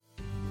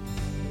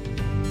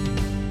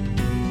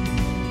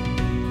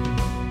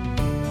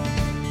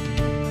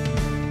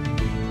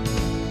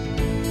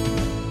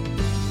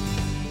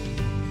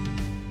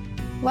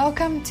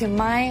Welcome to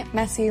My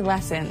Messy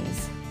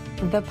Lessons,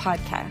 the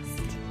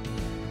podcast.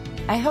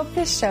 I hope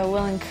this show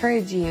will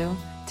encourage you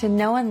to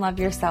know and love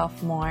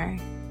yourself more,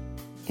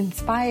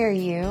 inspire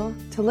you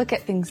to look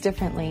at things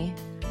differently,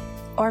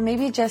 or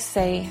maybe just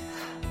say,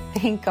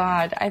 thank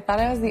God, I thought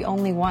I was the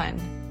only one.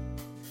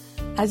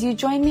 As you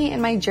join me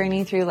in my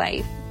journey through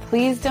life,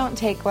 please don't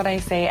take what I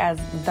say as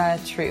the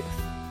truth.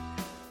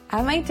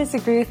 I might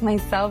disagree with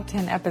myself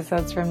 10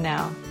 episodes from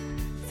now,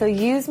 so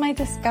use my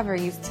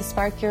discoveries to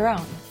spark your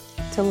own,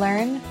 to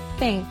learn,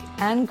 think,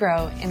 and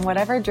grow in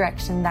whatever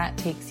direction that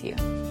takes you.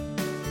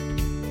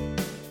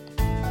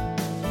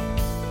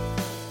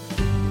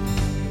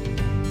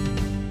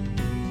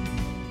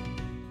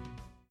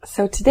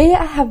 So today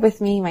I have with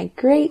me my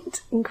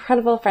great,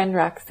 incredible friend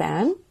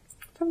Roxanne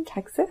from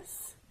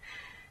Texas.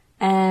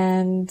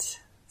 And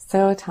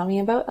so tell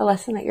me about a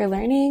lesson that you're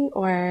learning,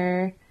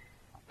 or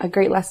a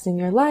great lesson in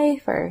your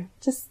life, or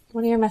just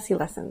one of your messy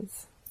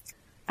lessons.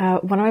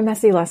 One of my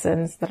messy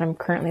lessons that I'm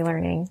currently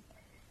learning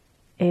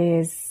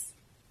is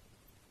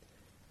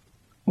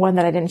one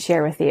that I didn't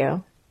share with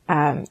you.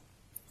 I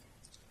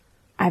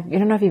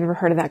don't know if you've ever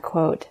heard of that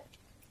quote,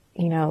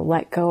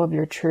 let go of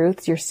your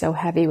truths. You're so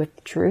heavy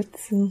with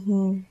truths.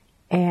 Mm-hmm.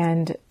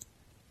 And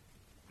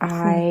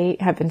I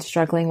have been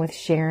struggling with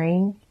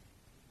sharing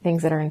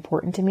things that are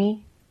important to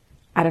me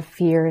out of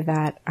fear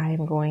that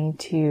I'm going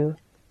to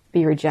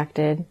be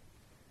rejected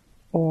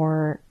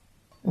or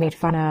made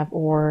fun of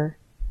or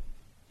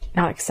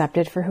not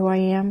accepted for who I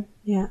am.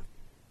 Yeah.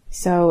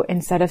 So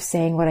instead of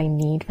saying what I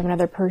need from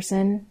another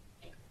person,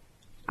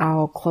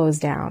 I'll close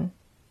down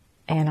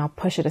and I'll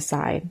push it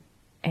aside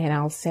and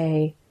I'll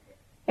say,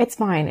 it's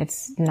fine.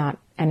 It's not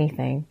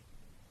anything.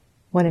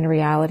 When in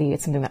reality,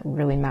 it's something that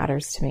really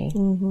matters to me.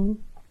 Mm-hmm.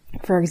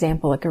 For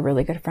example, like a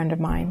really good friend of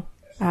mine,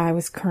 I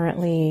was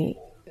currently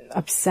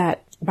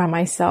upset by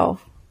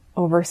myself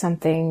over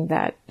something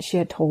that she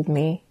had told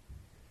me.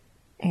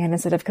 And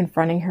instead of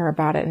confronting her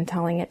about it and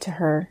telling it to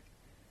her,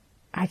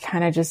 I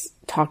kind of just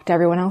talked to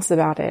everyone else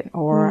about it,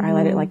 or I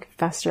let it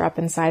fester up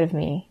inside of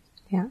me.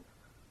 Yeah.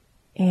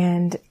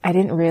 And I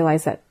didn't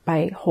realize that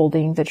by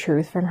holding the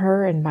truth from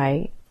her and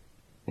by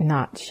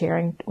not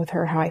sharing with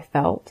her how I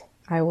felt,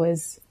 I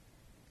was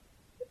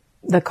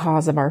the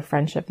cause of our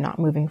friendship not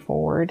moving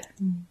forward.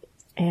 Mm.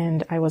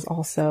 And I was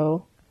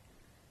also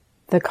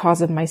the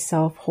cause of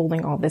myself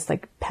holding all this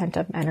pent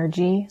up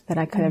energy that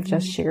I could have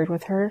just shared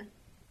with her.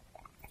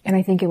 And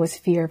I think it was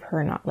fear of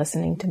her not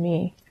listening to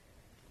me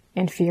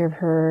and fear of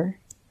her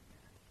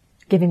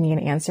giving me an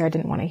answer I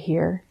didn't want to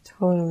hear.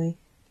 Totally.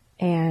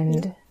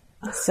 And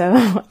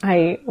so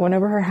I went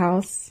over her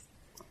house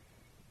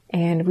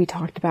and we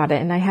talked about it,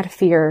 and I had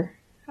fear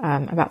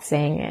about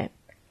saying it,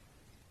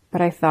 but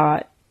I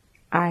thought,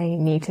 I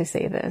need to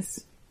say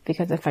this,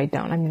 because if I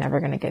don't, I'm never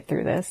going to get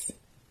through this,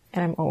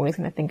 and I'm always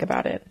going to think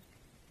about it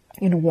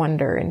and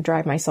wonder and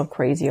drive myself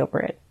crazy over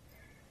it.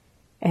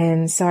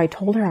 And so I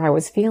told her how I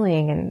was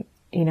feeling, and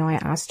I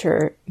asked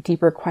her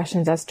deeper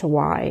questions as to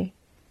why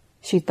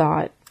she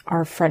thought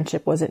our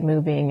friendship wasn't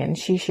moving. And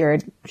she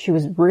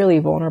was really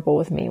vulnerable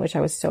with me, which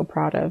I was so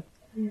proud of,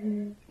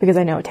 because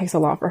I know it takes a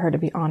lot for her to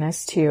be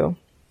honest too.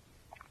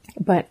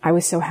 But I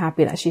was so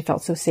happy that she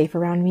felt so safe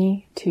around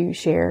me to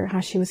share how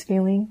she was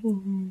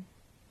feeling,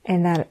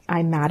 and that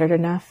I mattered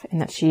enough,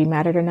 and that she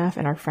mattered enough,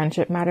 and our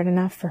friendship mattered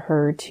enough for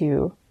her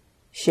to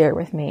share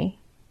with me.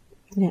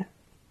 Yeah.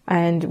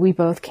 And we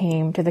both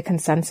came to the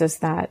consensus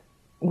that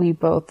we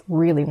both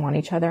really want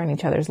each other in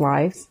each other's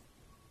lives.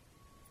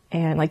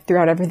 And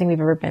throughout everything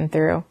we've ever been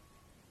through,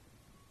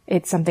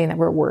 it's something that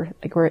we're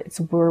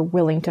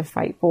willing to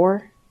fight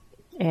for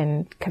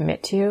and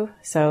commit to.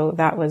 So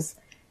that was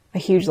a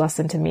huge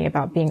lesson to me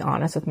about being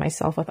honest with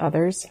myself, with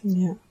others.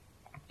 Yeah.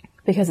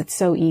 Because it's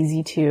so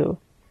easy to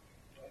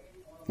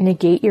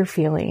negate your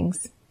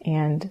feelings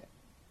and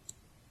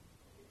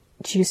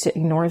choose to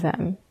ignore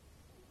them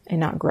and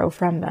not grow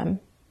from them.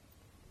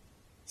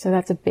 So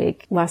that's a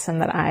big lesson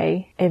that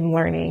I am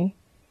learning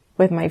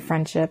with my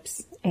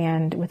friendships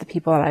and with the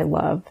people that I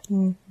love.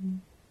 Mm-hmm.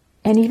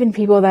 And even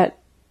people that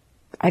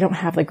I don't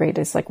have the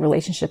greatest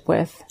relationship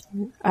with.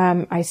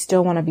 I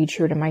still want to be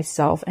true to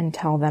myself and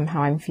tell them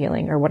how I'm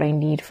feeling or what I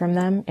need from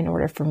them in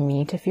order for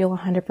me to feel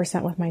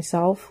 100% with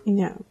myself.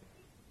 Yeah.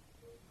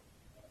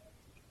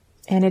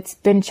 And it's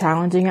been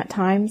challenging at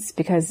times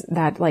because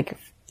that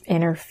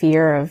inner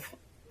fear of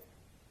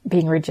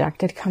being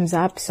rejected comes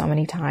up so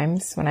many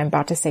times when I'm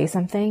about to say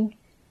something,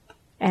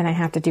 and I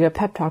have to do a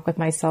pep talk with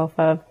myself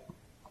of,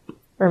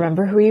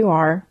 remember who you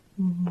are.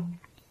 Mm-hmm.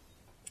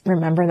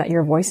 Remember that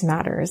your voice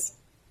matters.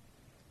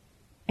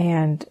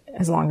 And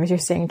as long as you're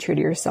staying true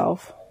to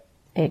yourself,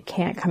 it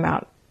can't come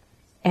out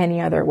any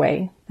other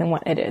way than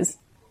what it is.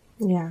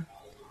 Yeah.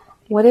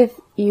 What if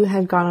you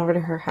had gone over to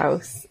her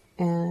house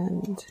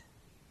and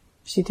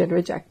she did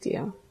reject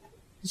you?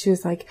 She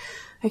was like,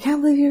 I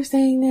can't believe you're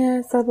saying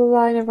this, blah, blah,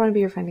 blah, I never want to be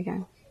your friend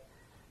again.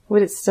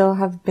 Would it still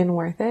have been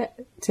worth it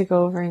to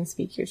go over and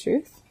speak your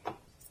truth?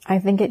 I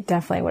think it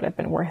definitely would have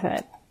been worth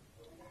it.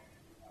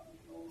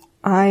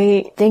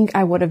 I think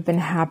I would have been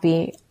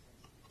happy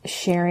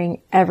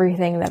sharing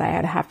everything that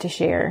I'd have to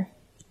share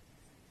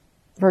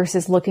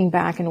versus looking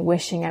back and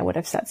wishing I would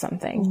have said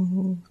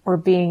something or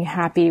being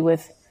happy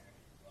with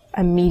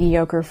a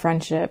mediocre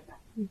friendship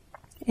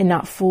and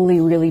not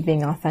fully really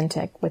being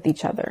authentic with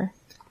each other.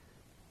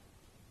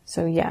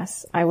 So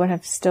yes, I would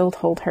have still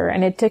told her,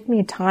 and it took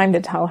me time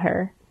to tell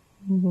her,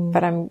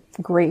 but I'm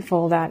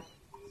grateful that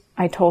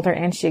I told her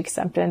and she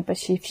accepted.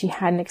 But if she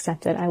hadn't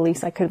accepted, at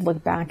least I could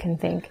look back and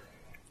think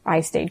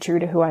I stayed true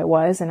to who I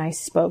was and I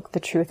spoke the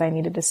truth I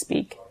needed to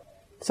speak.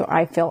 So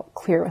I felt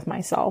clear with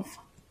myself.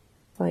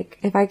 Like,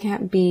 if I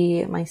can't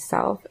be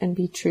myself and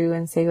be true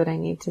and say what I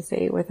need to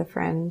say with a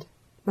friend,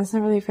 that's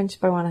not really a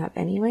friendship I want to have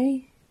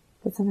anyway.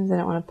 But sometimes I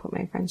don't want to put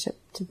my friendship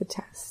to the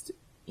test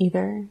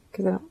either,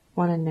 because I don't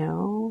want to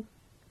know.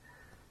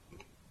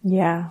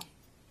 Yeah.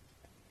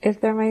 If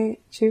they're my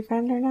true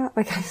friend or not.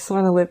 Like, I just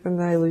want to live in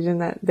the illusion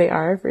that they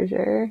are for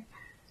sure.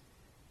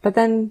 But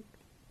then,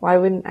 why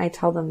wouldn't I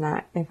tell them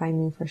that if I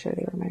knew for sure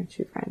they were my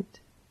true friend?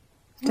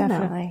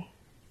 Definitely.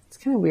 It's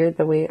kind of weird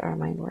the way our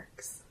mind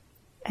works.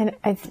 And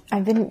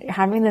I've been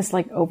having this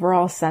like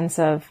overall sense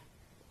of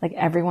like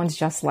everyone's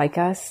just like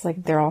us.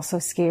 Like they're all so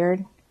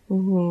scared.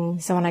 Mm-hmm.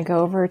 So when I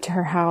go over to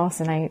her house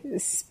and I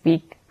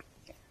speak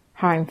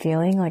how I'm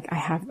feeling, like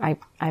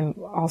I'm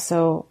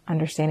also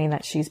understanding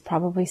that she's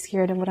probably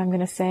scared of what I'm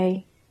going to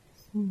say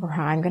or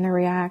how I'm going to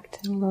react.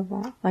 I love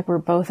that. Like we're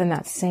both in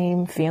that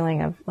same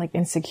feeling of like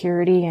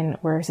insecurity and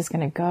where is this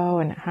going to go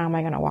and how am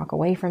I going to walk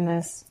away from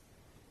this?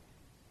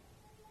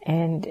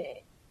 And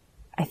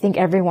I think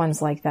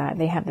everyone's like that.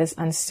 They have this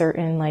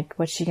uncertain, like,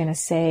 what's she going to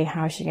say?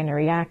 How is she going to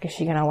react? Is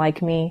she going to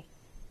like me?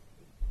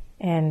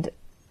 And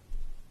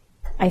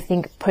I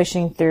think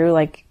pushing through,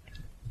 like,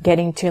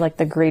 getting to, like,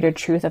 the greater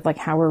truth of, like,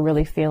 how we're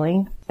really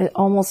feeling, it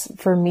almost,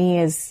 for me,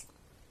 is,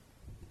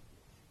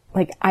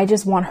 like, I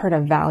just want her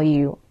to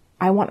value,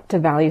 I want to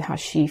value how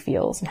she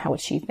feels and how what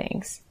she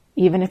thinks,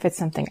 even if it's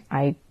something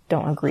I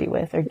don't agree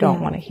with or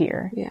don't want to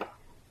hear. Yeah.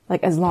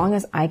 Like, as long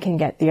as I can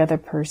get the other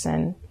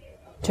person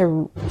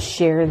to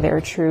share their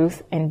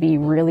truth and be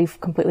really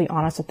completely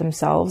honest with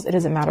themselves, it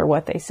doesn't matter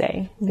what they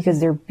say because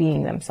they're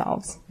being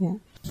themselves. Yeah.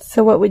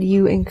 So what would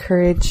you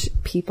encourage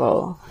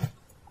people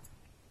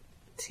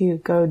to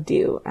go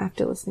do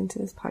after listening to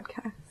this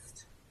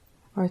podcast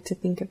or to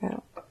think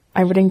about?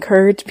 I would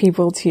encourage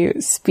people to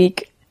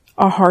speak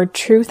a hard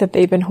truth that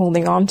they've been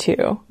holding on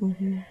to.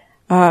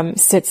 Mm-hmm.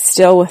 Sit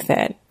still with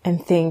it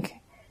and think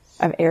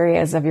of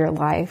areas of your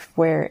life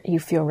where you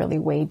feel really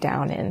weighed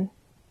down in,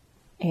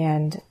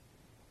 and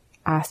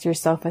ask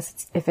yourself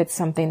if it's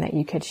something that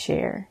you could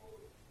share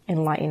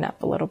and lighten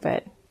up a little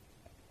bit.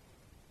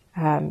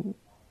 I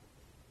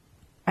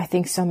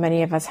think so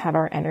many of us have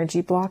our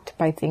energy blocked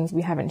by things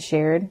we haven't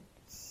shared,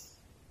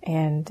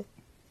 and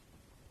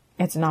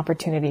it's an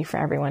opportunity for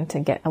everyone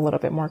to get a little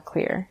bit more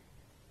clear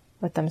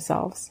with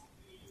themselves.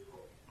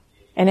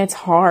 And it's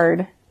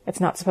hard. It's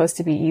not supposed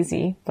to be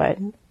easy, but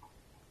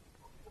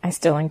I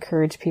still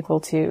encourage people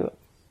to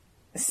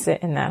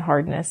sit in that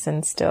hardness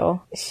and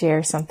still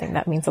share something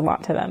that means a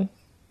lot to them.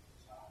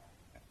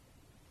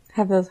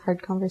 Have those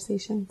hard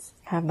conversations.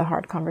 Have the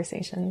hard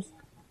conversations.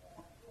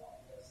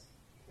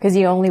 Because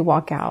you only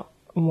walk out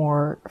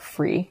more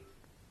free,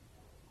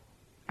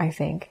 I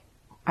think.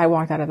 I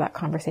walked out of that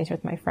conversation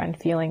with my friend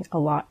feeling a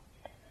lot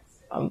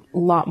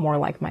more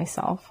like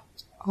myself.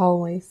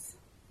 Always.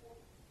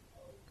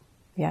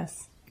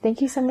 Yes.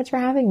 Thank you so much for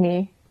having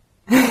me.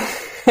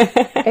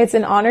 It's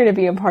an honor to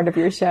be a part of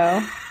your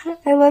show.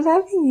 I love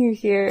having you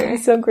here. I'm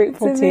so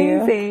grateful to you.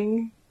 It's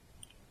amazing.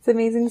 It's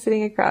amazing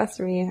sitting across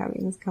from you and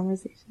having this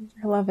conversation.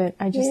 I love it.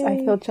 I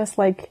feel just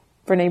like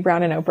Brene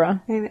Brown and Oprah.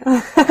 I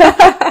know.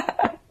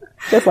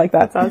 Just like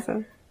that. That's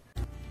awesome.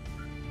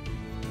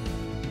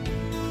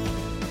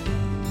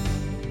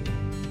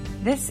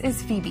 This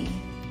is Phoebe.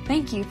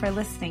 Thank you for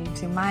listening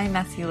to My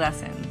Messy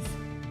Lessons.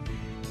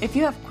 If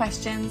you have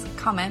questions,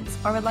 comments,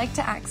 or would like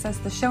to access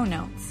the show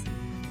notes,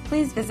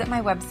 please visit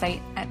my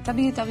website at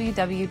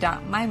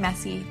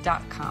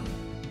www.mymessy.com.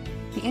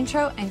 The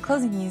intro and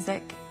closing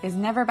music is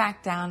Never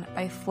Back Down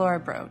by Flora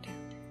Brode.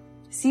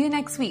 See you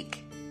next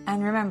week.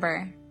 And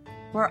remember,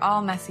 we're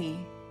all messy.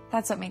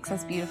 That's what makes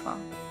us beautiful.